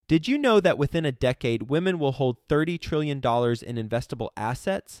Did you know that within a decade, women will hold $30 trillion in investable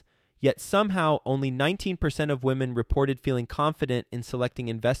assets? Yet somehow only 19% of women reported feeling confident in selecting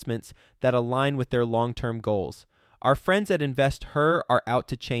investments that align with their long-term goals. Our friends at InvestHer are out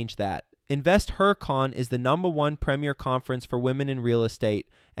to change that. InvestHerCon is the #1 premier conference for women in real estate,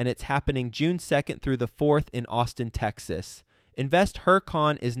 and it's happening June 2nd through the 4th in Austin, Texas.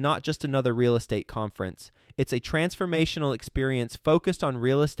 InvestHerCon is not just another real estate conference. It's a transformational experience focused on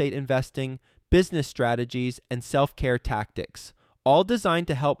real estate investing, business strategies, and self-care tactics, all designed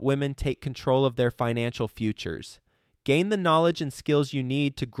to help women take control of their financial futures. Gain the knowledge and skills you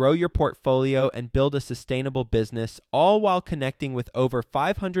need to grow your portfolio and build a sustainable business, all while connecting with over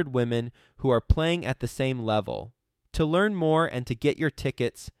 500 women who are playing at the same level. To learn more and to get your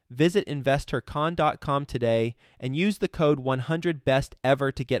tickets, visit InvestHerCon.com today and use the code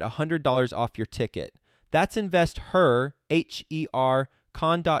 100BESTEVER to get $100 off your ticket. That's InvestHer, H-E-R,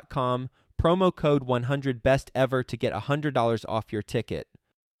 con.com, promo code 100BESTEVER to get $100 off your ticket.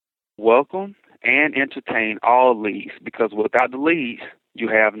 Welcome and entertain all leads, because without the leads, you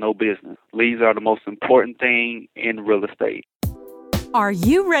have no business. Leads are the most important thing in real estate. Are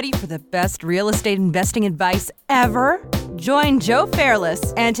you ready for the best real estate investing advice ever? Join Joe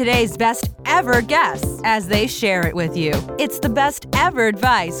Fairless and today's best ever guests as they share it with you. It's the best ever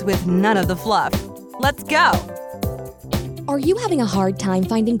advice with none of the fluff. Let's go. Are you having a hard time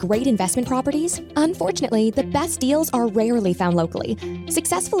finding great investment properties? Unfortunately, the best deals are rarely found locally.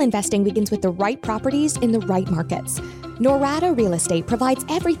 Successful investing begins with the right properties in the right markets. Norada Real Estate provides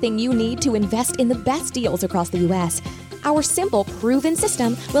everything you need to invest in the best deals across the U.S. Our simple, proven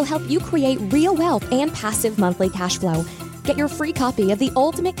system will help you create real wealth and passive monthly cash flow. Get your free copy of the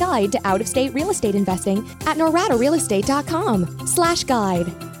ultimate guide to out-of-state real estate investing at noradarealestate.com/guide.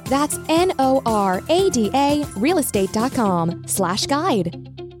 That's NORADA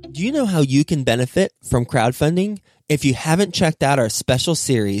realestate.com/guide. Do you know how you can benefit from crowdfunding? If you haven't checked out our special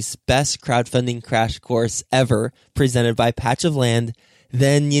series, Best Crowdfunding Crash Course Ever, presented by Patch of Land,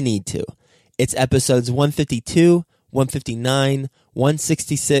 then you need to. It's episodes 152, 159,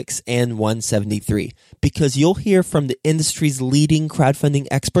 166, and 173, because you'll hear from the industry's leading crowdfunding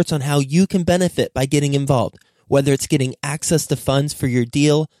experts on how you can benefit by getting involved, whether it's getting access to funds for your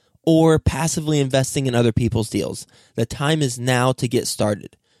deal or passively investing in other people's deals. The time is now to get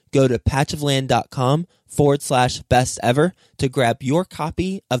started. Go to patchofland.com/best ever to grab your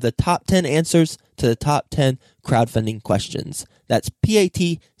copy of the top 10 answers to the top 10 crowdfunding questions. That's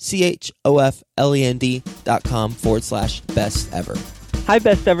patchofland.com/best ever. Hi,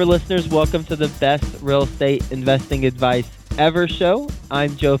 Best Ever listeners. Welcome to the Best Real Estate Investing Advice Ever show.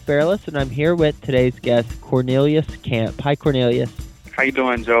 I'm Joe Fairless, and I'm here with today's guest, Cornelius Camp. Hi, Cornelius. How you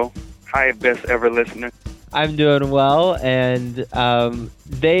doing, Joe? Hi, Best Ever listener. I'm doing well, and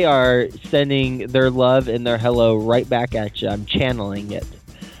they are sending their love and their hello right back at you. I'm channeling it.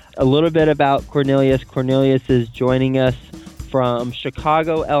 A little bit about Cornelius. Cornelius is joining us from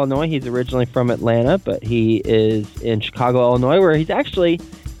Chicago, Illinois. He's originally from Atlanta, but he is in Chicago, Illinois, where he's actually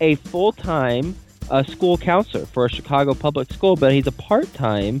a full-time school counselor for a Chicago public school, but he's a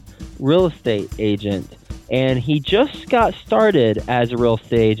part-time real estate agent. And he just got started as a real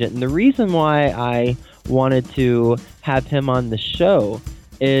estate agent. And the reason why I wanted to have him on the show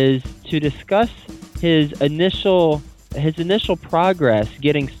is to discuss his initial progress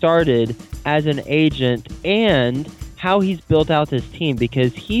getting started as an agent and how he's built out his team,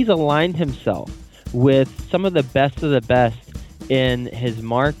 because he's aligned himself with some of the best in his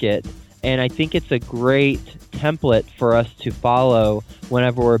market. And I think it's a great template for us to follow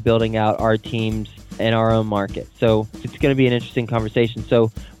whenever we're building out our teams in our own market. So it's going to be an interesting conversation.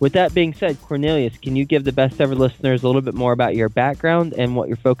 So with that being said, Cornelius, can you give the Best Ever listeners a little bit more about your background and what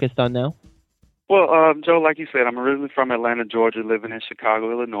you're focused on now? Well, Joe, like you said, I'm originally from Atlanta, Georgia, living in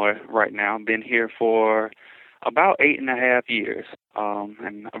Chicago, Illinois right now. I've been here for about 8.5 years.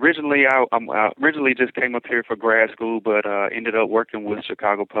 And originally, I originally just came up here for grad school, but ended up working with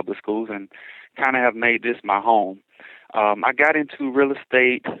Chicago Public Schools and kind of have made this my home. I got into real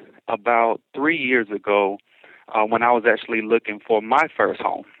estate about 3 years ago when I was actually looking for my first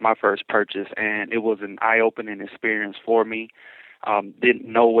home, my first purchase, and it was an eye-opening experience for me. Didn't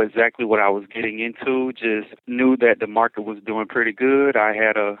know exactly what I was getting into, just knew that the market was doing pretty good. I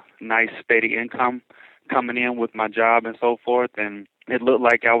had a nice steady income coming in with my job and so forth, and it looked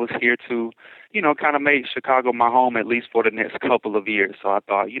like I was here to, kind of make Chicago my home at least for the next couple of years. So I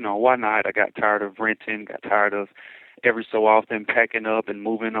thought, why not? I got tired of renting, got tired of every so often packing up and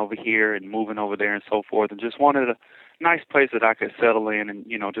moving over here and moving over there and so forth, and just wanted a nice place that I could settle in and,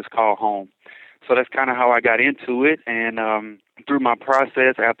 just call home. So that's kind of how I got into it. And through my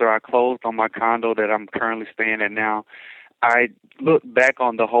process after I closed on my condo that I'm currently staying at now, I looked back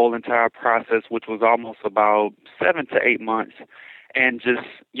on the whole entire process, which was almost about 7 to 8 months, and just,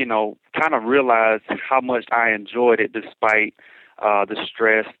 kind of realized how much I enjoyed it despite the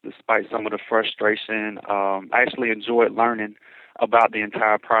stress, despite some of the frustration. I actually enjoyed learning about the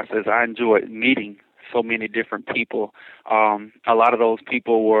entire process. I enjoyed meeting so many different people. A lot of those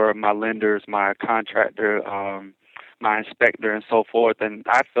people were my lenders, my contractor, my inspector, and so forth, and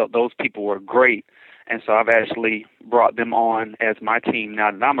I felt those people were great. And so I've actually brought them on as my team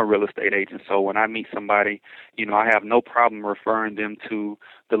now that I'm a real estate agent. So when I meet somebody, I have no problem referring them to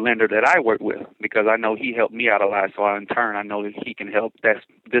the lender that I work with because I know he helped me out a lot. So in turn, I know that he can help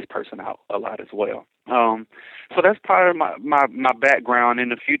this person out a lot as well. So that's part of my background. In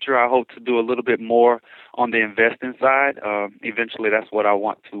the future, I hope to do a little bit more on the investing side. Eventually, that's what I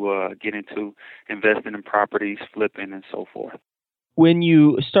want to get into, investing in properties, flipping, and so forth. When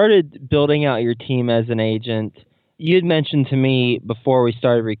you started building out your team as an agent, you had mentioned to me before we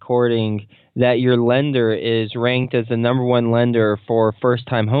started recording that your lender is ranked as the number one lender for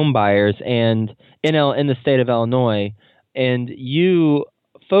first-time home buyers and in the state of Illinois, and you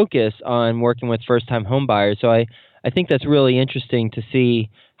focus on working with first-time home buyers. So I think that's really interesting to see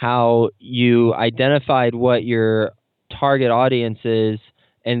how you identified what your target audience is,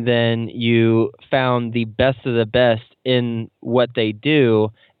 and then you found the best of the best in what they do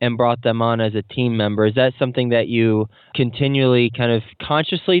and brought them on as a team member. Is that something that you continually kind of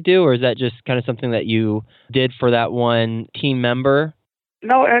consciously do, or is that just kind of something that you did for that one team member?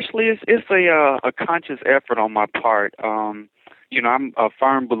 No, actually, it's a conscious effort on my part. I'm a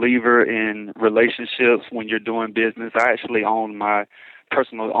firm believer in relationships when you're doing business. I actually own my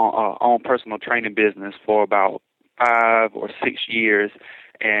personal training business for about 5 or 6 years.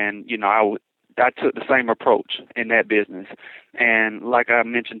 And, I took the same approach in that business. And like I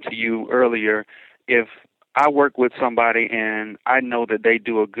mentioned to you earlier, if I work with somebody and I know that they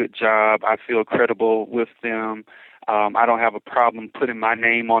do a good job, I feel credible with them, I don't have a problem putting my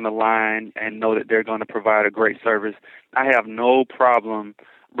name on the line and know that they're going to provide a great service, I have no problem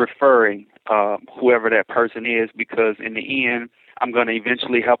referring whoever that person is, because in the end, I'm going to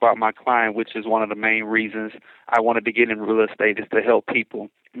eventually help out my client, which is one of the main reasons I wanted to get in real estate, is to help people.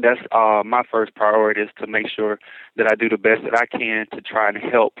 That's my first priority, is to make sure that I do the best that I can to try and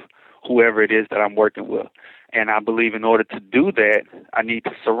help whoever it is that I'm working with. And I believe in order to do that, I need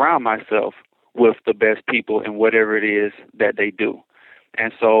to surround myself with the best people in whatever it is that they do.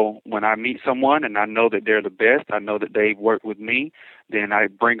 And so when I meet someone and I know that they're the best, I know that they've worked with me, then I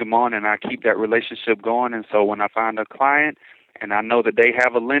bring them on and I keep that relationship going. And so when I find a client and I know that they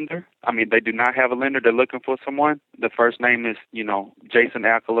have a lender, they do not have a lender, they're looking for someone, the first name is, Jason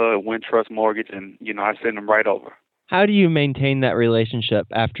Akala at Wintrust Mortgage, and, I send them right over. How do you maintain that relationship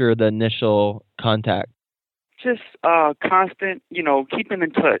after the initial contact? Just constant, keeping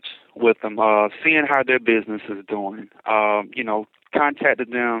in touch with them, seeing how their business is doing,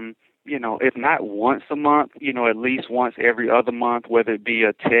 contacted them, if not once a month, at least once every other month, whether it be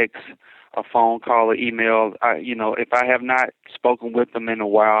a text, a phone call, or email. If I have not spoken with them in a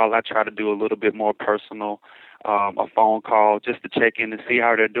while, I try to do a little bit more personal, a phone call just to check in and see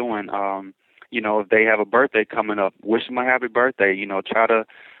how they're doing. If they have a birthday coming up, wish them a happy birthday. Try to,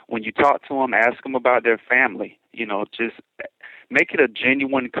 when you talk to them, ask them about their family. Just make it a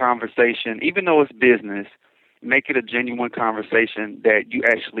genuine conversation, even though it's business. Make it a genuine conversation that you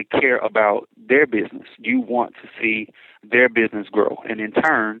actually care about their business. You want to see their business grow. And in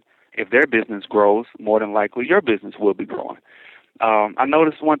turn, if their business grows, more than likely your business will be growing. I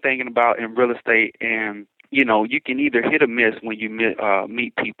noticed one thing about in real estate, and, you can either hit or miss when you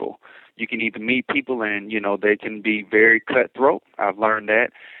meet people. You can either meet people and, they can be very cutthroat. I've learned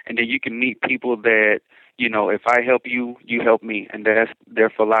that. And then you can meet people that, if I help you, you help me. And that's their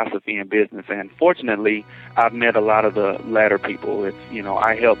philosophy in business. And fortunately, I've met a lot of the latter people. It's,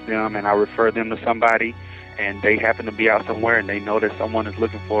 I help them and I refer them to somebody, and they happen to be out somewhere and they know that someone is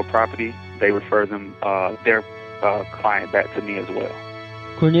looking for a property, they refer them, their client back to me as well.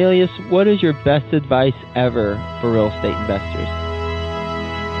 Cornelius, what is your best advice ever for real estate investors?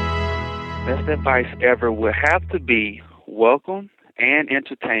 Best advice ever would have to be welcome and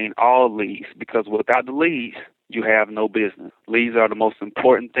entertain all leads, because without the leads, you have no business. Leads are the most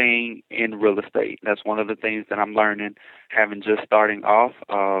important thing in real estate. That's one of the things that I'm learning, having just starting off.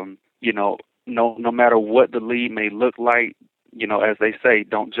 No matter what the lead may look like, as they say,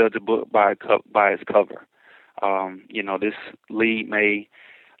 don't judge a book by its cover. This lead may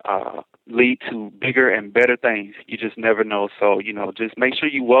lead to bigger and better things. You just never know. So, just make sure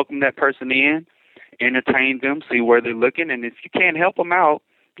you welcome that person in entertain them, see where they're looking, and if you can't help them out,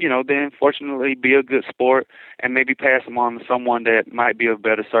 then fortunately be a good sport and maybe pass them on to someone that might be of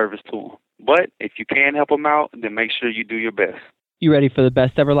better service to them. But if you can help them out, then make sure you do your best. You ready for the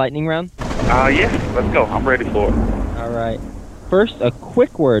best ever lightning round? Yes, let's go. I'm ready for it. All right. First, a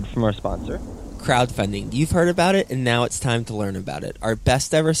quick word from our sponsor. Crowdfunding. You've heard about it, and now it's time to learn about it. Our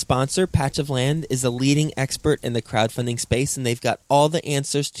best ever sponsor, Patch of Land, is a leading expert in the crowdfunding space, and they've got all the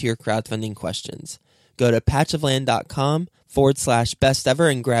answers to your crowdfunding questions. Go to patchofland.com/best ever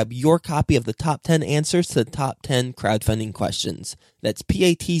and grab your copy of the top 10 answers to the top 10 crowdfunding questions. That's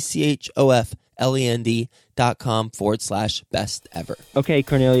patchofland.com/best ever. Okay,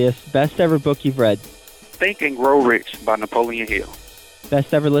 Cornelius, best ever book you've read. Think and Grow Rich by Napoleon Hill.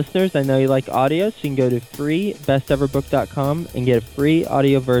 Best ever listeners, I know you like audio, so you can go to freebesteverbook.com and get a free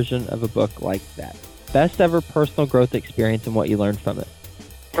audio version of a book like that. Best ever personal growth experience and what you learned from it.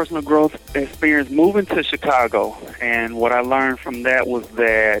 Personal growth experience moving to Chicago, and what I learned from that was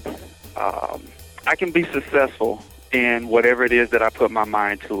that I can be successful in whatever it is that I put my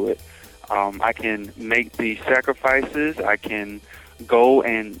mind to it. I can make the sacrifices. I can go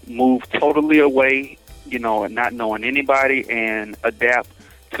and move totally away, and not knowing anybody, and adapt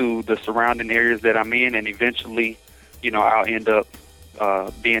to the surrounding areas that I'm in, and eventually, I'll end up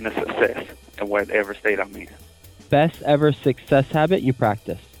being a success in whatever state I'm in. Best ever success habit you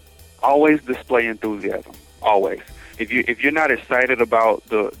practice. Always display enthusiasm. Always. If you're not excited about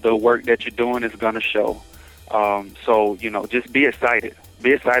the work that you're doing, it's gonna show. So just be excited.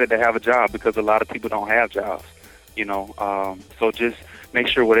 Be excited to have a job, because a lot of people don't have jobs. So just make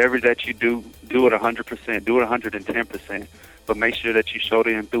sure whatever that you do it 100%, do it 110%. But make sure that you show the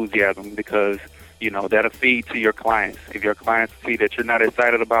enthusiasm, because that'll feed to your clients. If your clients see that you're not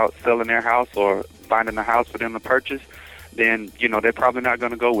excited about selling their house or finding a house for them to purchase, then they're probably not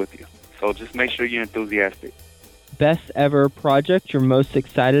going to go with you. So just make sure you're enthusiastic. Best ever project you're most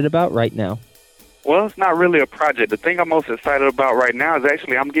excited about right now. Well, it's not really a project. The thing I'm most excited about right now is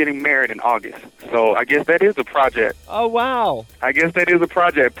actually I'm getting married in August. So I guess that is a project. Oh, wow. I guess that is a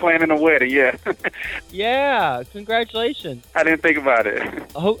project, planning a wedding, yeah. Yeah, congratulations. I didn't think about it.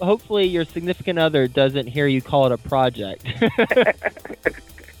 Hopefully your significant other doesn't hear you call it a project.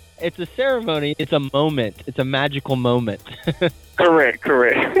 It's a ceremony. It's a moment. It's a magical moment. Correct.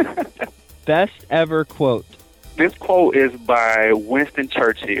 Best ever quote. This quote is by Winston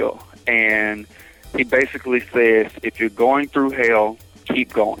Churchill, and he basically says, if you're going through hell,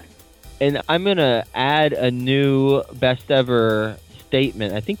 keep going. And I'm going to add a new best ever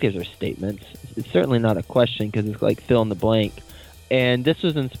statement. I think these are statements. It's certainly not a question, because it's like fill in the blank. And this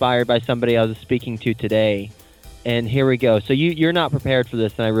was inspired by somebody I was speaking to today. And here we go. So you're not prepared for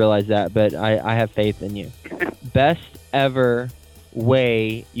this, and I realize that, but I have faith in you. Best ever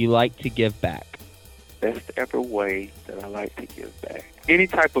way you like to give back. Best ever way that I like to give back. Any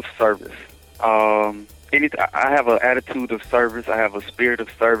type of service. I have an attitude of service. I have a spirit of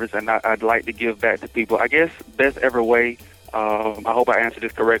service, and I'd like to give back to people. I guess best ever way, I hope I answered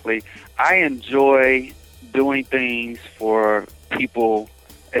this correctly. I enjoy doing things for people,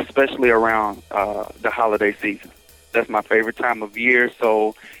 especially around the holiday season. That's my favorite time of year.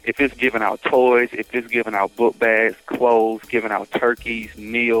 So if it's giving out toys, if it's giving out book bags, clothes, giving out turkeys,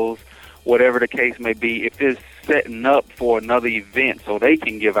 meals, whatever the case may be, if it's setting up for another event so they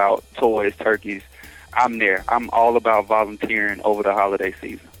can give out toys, turkeys, I'm there. I'm all about volunteering over the holiday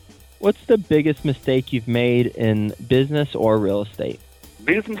season. What's the biggest mistake you've made in business or real estate?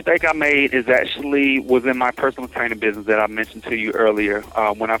 Biggest mistake I made was in my personal training business that I mentioned to you earlier.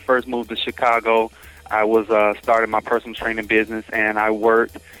 When I first moved to Chicago, I was starting my personal training business, and I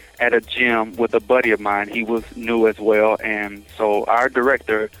worked at a gym with a buddy of mine. He was new as well, and so our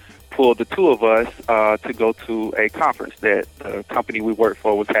director pulled the two of us to go to a conference that the company we worked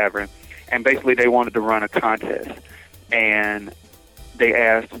for was having, and basically they wanted to run a contest, and they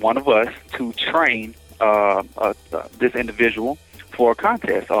asked one of us to train this individual for a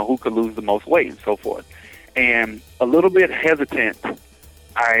contest, who could lose the most weight and so forth. And a little bit hesitant,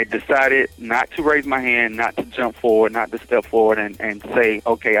 I decided not to raise my hand, not to jump forward, not to step forward and say,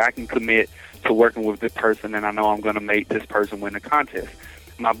 okay, I can commit to working with this person, and I know I'm going to make this person win the contest.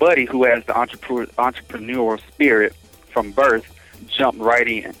 My buddy, who has the entrepreneurial spirit from birth, jumped right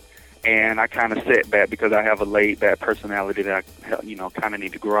in. And I kind of set back because I have a laid-back personality that I, kind of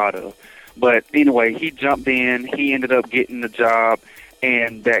need to grow out of. But anyway, he jumped in. He ended up getting the job.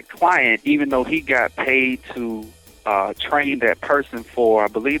 And that client, even though he got paid to train that person for, I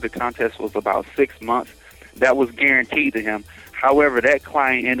believe the contest was about 6 months, that was guaranteed to him. However, that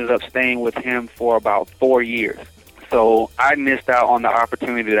client ended up staying with him for about 4 years. So I missed out on the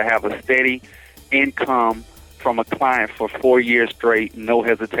opportunity to have a steady income from a client for 4 years straight, no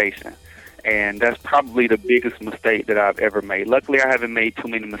hesitation. And that's probably the biggest mistake that I've ever made. Luckily, I haven't made too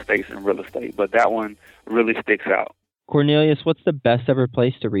many mistakes in real estate, but that one really sticks out. Cornelius, what's the best ever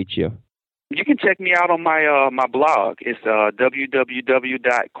place to reach you? You can check me out on my my blog. It's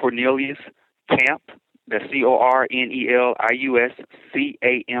www.corneliuscamp, that's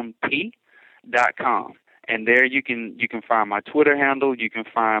CorneliusCamp.com. And there you can find my Twitter handle, you can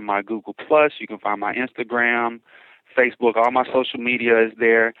find my Google Plus, you can find my Instagram, Facebook, all my social media is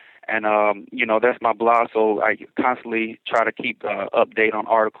there. And, that's my blog, so I constantly try to keep update on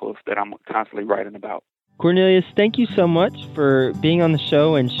articles that I'm constantly writing about. Cornelius, thank you so much for being on the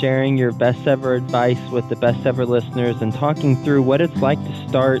show and sharing your best ever advice with the best ever listeners and talking through what it's like to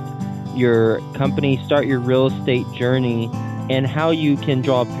start your company, start your real estate journey, and how you can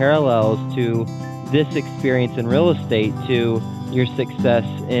draw parallels to this experience in real estate to your success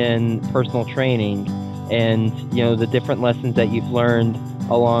in personal training and, the different lessons that you've learned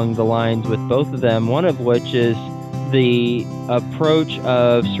along the lines with both of them, one of which is the approach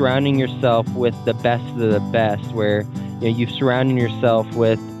of surrounding yourself with the best of the best, where you've surrounded yourself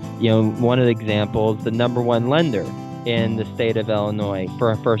with, one of the examples, the number one lender in the state of Illinois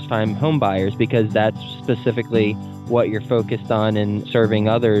for first-time home buyers, because that's specifically what you're focused on in serving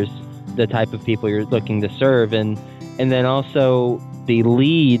others, the type of people you're looking to serve, and then also the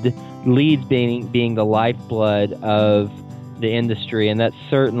leads being the lifeblood of the industry, and that's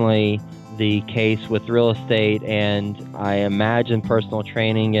certainly the case with real estate, and I imagine personal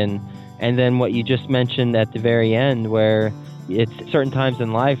training, and then what you just mentioned at the very end, where it's certain times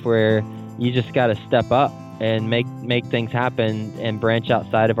in life where you just got to step up and make things happen and branch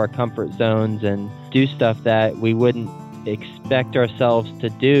outside of our comfort zones and do stuff that we wouldn't expect ourselves to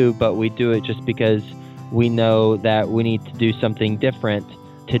do, but we do it just because we know that we need to do something different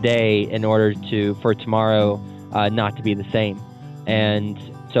today in order for tomorrow not to be the same. And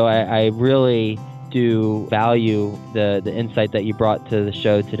so I really do value the insight that you brought to the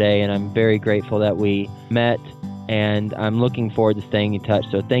show today, and I'm very grateful that we met, and I'm looking forward to staying in touch.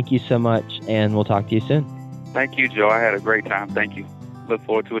 So thank you so much, and we'll talk to you soon. Thank you, Joe. I had a great time. Thank you. Look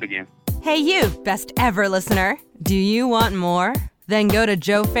forward to it again. Hey, you, best ever listener. Do you want more? Then go to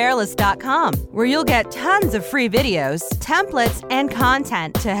joefairless.com, where you'll get tons of free videos, templates, and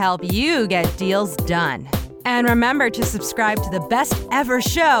content to help you get deals done. And remember to subscribe to the Best Ever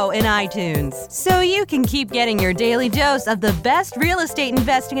Show in iTunes, so you can keep getting your daily dose of the best real estate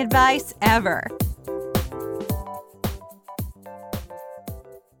investing advice ever.